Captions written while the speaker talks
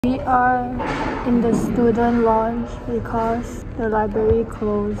We are in the student lounge because the library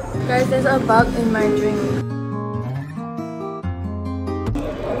closed. Guys, there's a bug in my drink.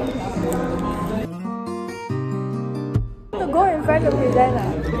 To go in front to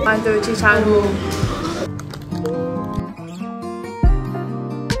present. 1, 2, 3, childhood.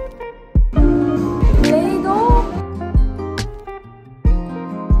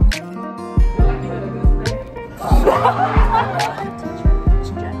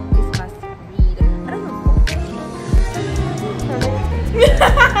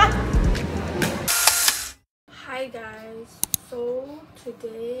 Hi guys, so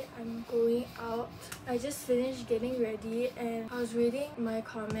today I'm going out. I just finished getting ready and I was reading my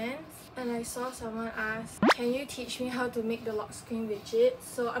comments and I saw someone ask, can you teach me how to make the lock screen widget?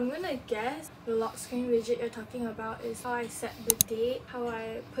 So I'm gonna guess the lock screen widget you're talking about is how I set the date, how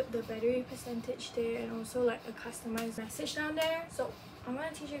I put the battery percentage there, and also like a customized message down there. So I'm gonna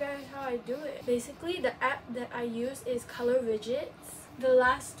teach you guys how I do it. Basically, the app that I use is Color Widgets. The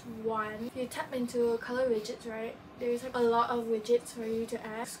last one, you tap into color widgets, right? There's like a lot of widgets for you to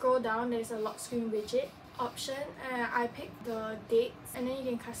add. Scroll down, there's a lock screen widget option and I picked the dates and then you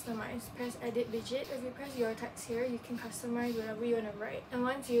can customize. Press edit widget. If you press your text here, you can customize whatever you want to write. And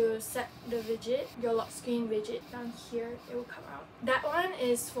once you set the widget, your lock screen widget down here, it will come out. That one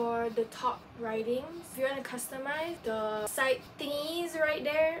is for the top writings. If you want to customize the side thingies right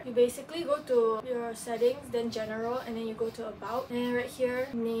there, you basically go to your settings, then general, and then you go to about. And then right here,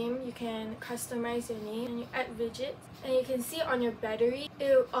 name, you can customize your name and you add widgets. And you can see on your battery,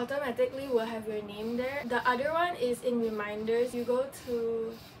 it automatically will have your name there. The other one is in reminders. You go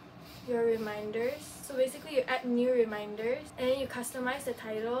to your reminders. So basically you add new reminders and then you customize the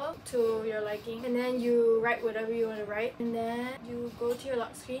title to your liking. And then you write whatever you want to write. And then you go to your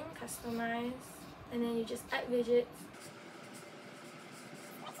lock screen, customize, and then you just add widgets.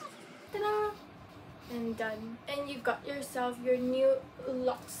 Ta-da! And done. And you got yourself your new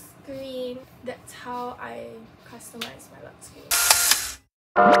lock screen. That's how I customize my lock screen.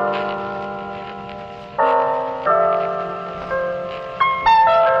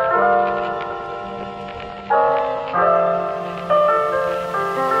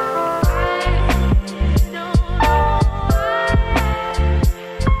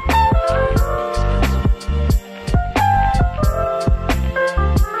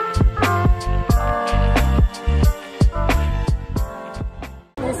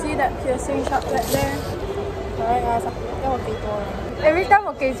 Piercing shop right there. Alright guys, 要我给多了。Every time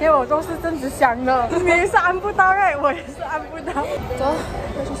我给钱我都是正直想的，你也是按不到 right， 我也是按不到。走，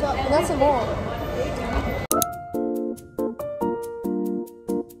回学校。你要什么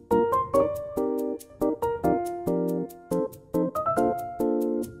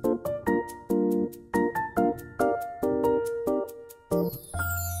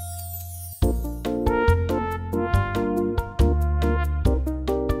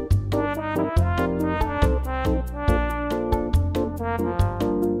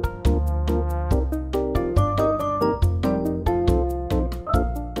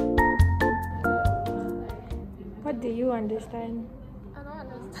？What do you understand? I don't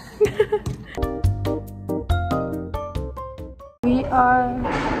understand. We are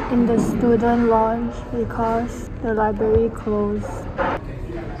in the student lounge because the library closed.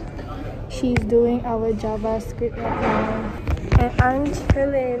 She's doing our JavaScript right now. And I'm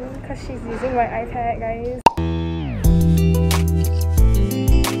chilling because she's using my iPad, guys.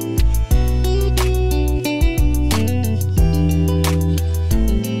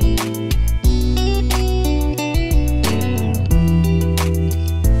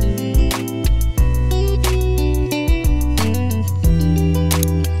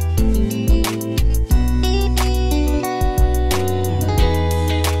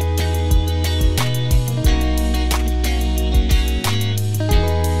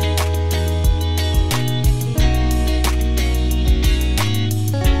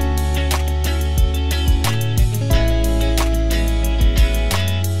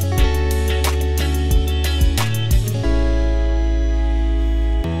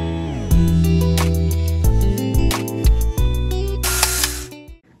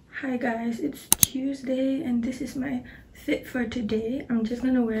 Hi guys, it's Tuesday and this is my fit for today. I'm just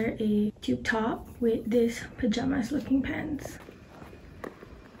gonna wear a tube top with this pajamas looking pants.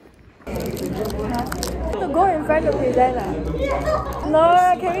 To go in front to present.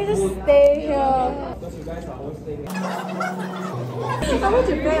 No, can we just stay here? How much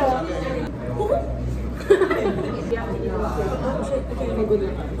you pay?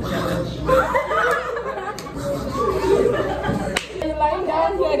 You're lying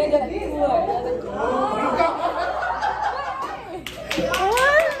down here and then just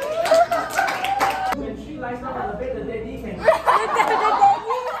guys now elevate the daddy can.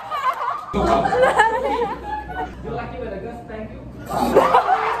 You like it when the girls thank you?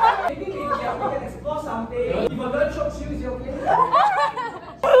 Maybe we can explore something. If a girl chokes you, is it okay?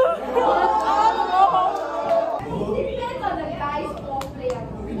 It depends on the guy's foreplay.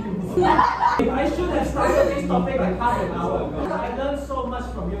 I should have started this topic like half an hour ago. I learned so much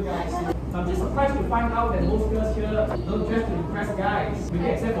from you guys. I'm just surprised to find out that most girls here don't dress to impress guys. Maybe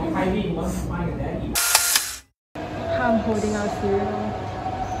except for Kylie who wants to find a daddy. I'm holding our cereal.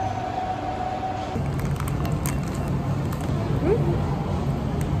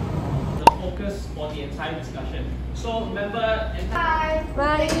 The focus for the entire discussion. So remember, Hi.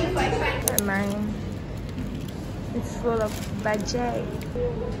 Bye. Thank you for explaining. Mine. It's full of veggie.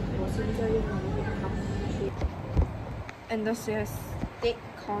 And this is Take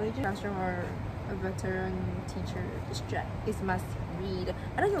college classroom or a veteran teacher distract is must read.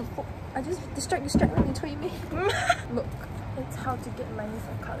 I don't know. I just distract when you tweet me. look. It's how to get money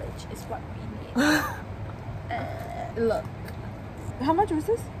for college. Is what we need. Look. How much was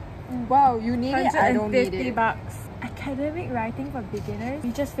this? Wow, you need it. I don't need it. $150. Academic writing for beginners.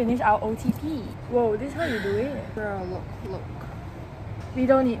 We just finished our OTP. Whoa, this is how you do it. Girl, look. We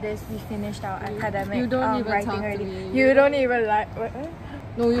don't need this. We finished our academic You don't even writing talk to already. me. You don't even like. What?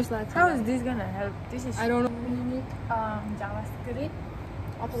 No use lah. How is this gonna help? This is. I don't know. We need JavaScript.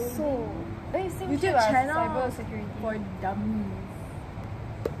 So, YouTube channel cyber security for dummies.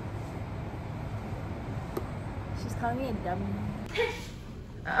 She's calling me a dummy.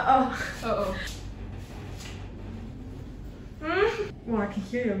 Uh-oh. Wow, I can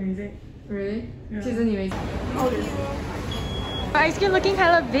hear your music. Really? Yeah. 其实你没 Ice cream looking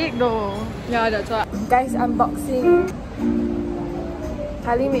hella big though. Yeah, that's what. Guys, unboxing.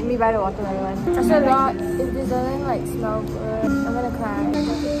 Kylie made me buy the watermelon. I swear God, if this doesn't like smell good, I'm gonna cry. It's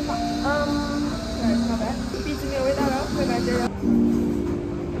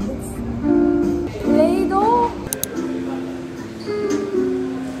Play-Doh.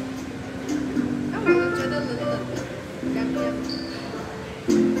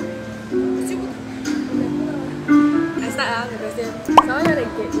 I start the question. Someone gonna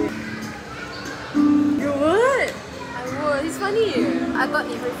get it. You would? I would. He's funny. I thought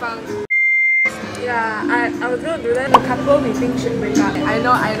he would found. Yeah, I was gonna do that. The couple we think should break up. I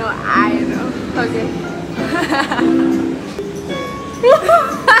know. Okay.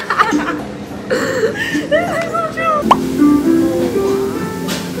 This is so true.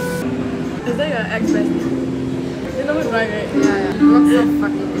 Is that your ex-bestie? You know who's right, right? Yeah. It looks so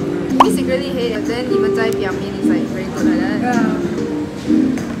fucking different. We secretly hate it, then 你们在表面 is like very good like that. Yeah.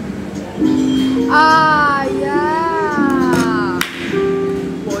 Ah, yeah.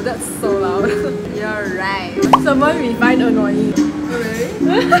 Whoa, that's so loud. You're right. Someone we find annoying. Really?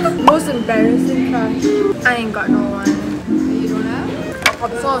 Most embarrassing crush. I ain't got no one. You don't have?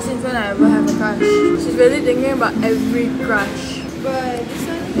 So since when I ever have a crush? She's really thinking about every crush. But this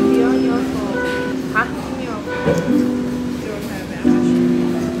one is beyond your fault. Huh? You don't have that much.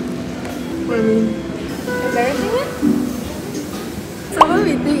 What do you mean? Embarrassing it? Someone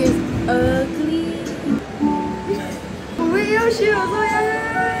we think is ugly. Wait, oh shit, also,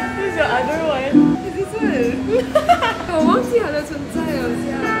 yeah. Who's your other one? Is this one? 我忘记它的存在了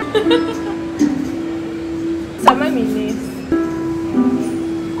，Someone we miss.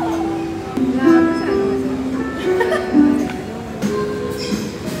 Yeah, this I know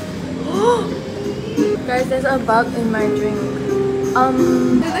it. Guys, there's a bug in my drink.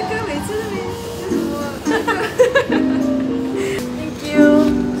 那个每次没什么。Thank you.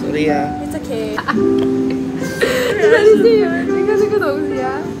 Sorry It's okay. 你看这个东西啊，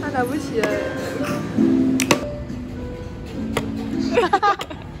它拿不起来。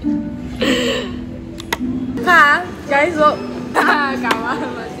看 guys, look. 干嘛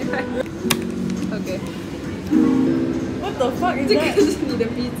？OK， What the fuck is 这个 that? 是你的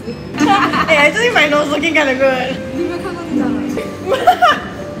鼻子。 Hey, actually my nose looking kind of good. 你有没有看过这张啊？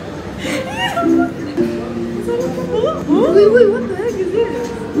 Wait, what the heck is this?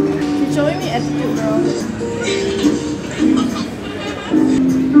 She's showing me attitude, bro.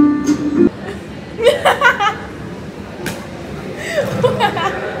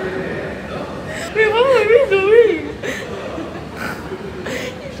 Wait, what were we doing?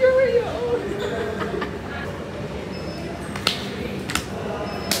 You sure were your own?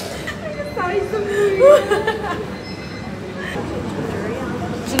 I just saw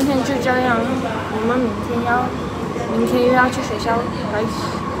今天就这样，我们明天又要去学校，来。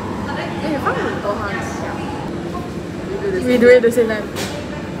哎，放很多哈。We do it at the same time.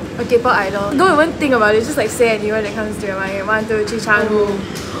 A K-pop idol. Don't even think about it. Just like say anyone that comes to your mind. 1, 2, 3, Chanwoo.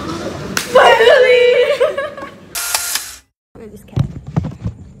 Finally! Look at this cat.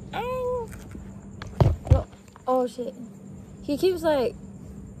 Look. Oh shit. He keeps like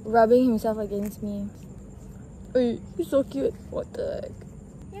rubbing himself against me. Hey, he's so cute. What the heck?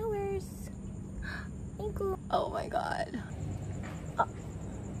 Yours. Oh my god.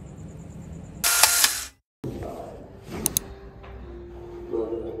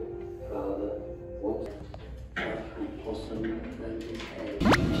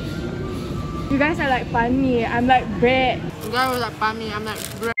 You guys are like funny. I'm like bread. You guys were like funny. I'm like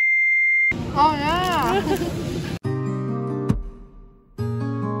bread. Oh yeah.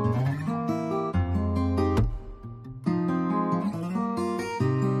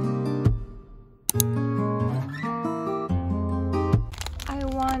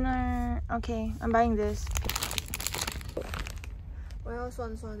 Okay, I'm buying this. 我要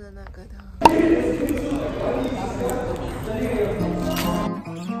酸酸的那个的。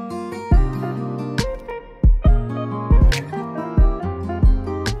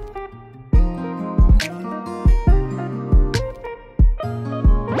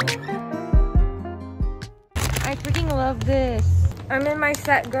I freaking love this. I'm in my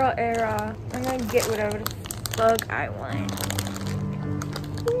sad girl era. I'm gonna get whatever the fuck I want.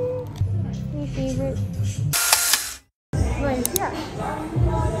 My favorite. Wait, yeah.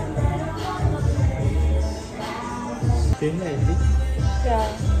 Can you hear anything? Yeah.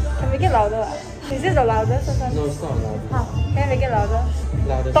 Can we get louder? Is this the loudest or something? No, it's not loud. Huh? Can we get louder?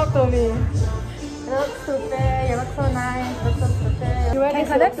 Louder. Talk to me. You look stupid. You look so nice. You look so stupid. Can I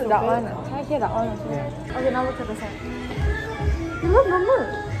connect to that one? Can I hear that one also? Yeah. Okay, now look at the side. You look normal.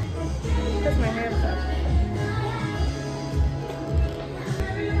 That's my hair stuff.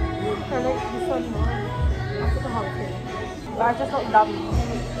 I like this one more. But I just look dumb.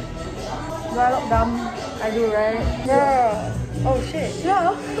 Do I look dumb? I do, right? Yeah. Oh shit.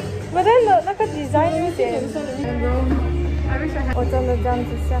 Yeah. But then the design 有点 I wish I had 我真的这样子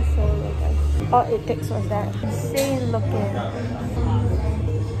下手了 guys. All it takes was that insane looking.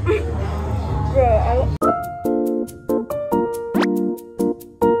 Bro, I look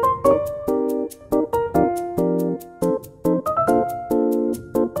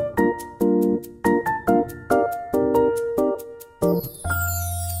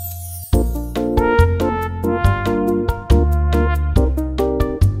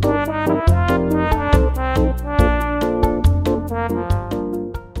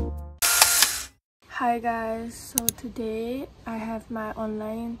Hi guys, so today I have my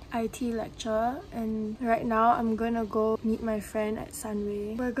online IT lecture and right now I'm gonna go meet my friend at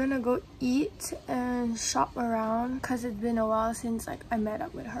Sunway. We're gonna go eat and shop around because it's been a while since like I met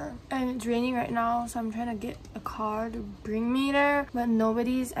up with her. And it's raining right now, so I'm trying to get a car to bring me there, but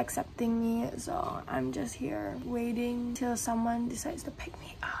nobody's accepting me, so I'm just here waiting till someone decides to pick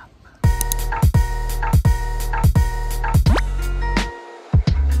me up.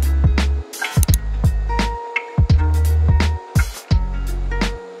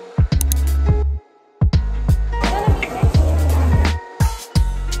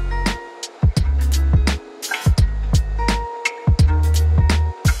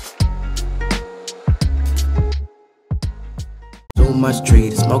 Much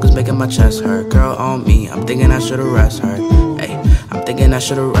treat, smoke is making my chest hurt. Girl on me, I'm thinking I should arrest her. Hey, I'm thinking I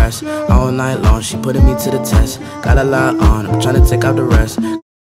should arrest. All night long, she putting me to the test. Got a lot on, I'm trying to take out the rest.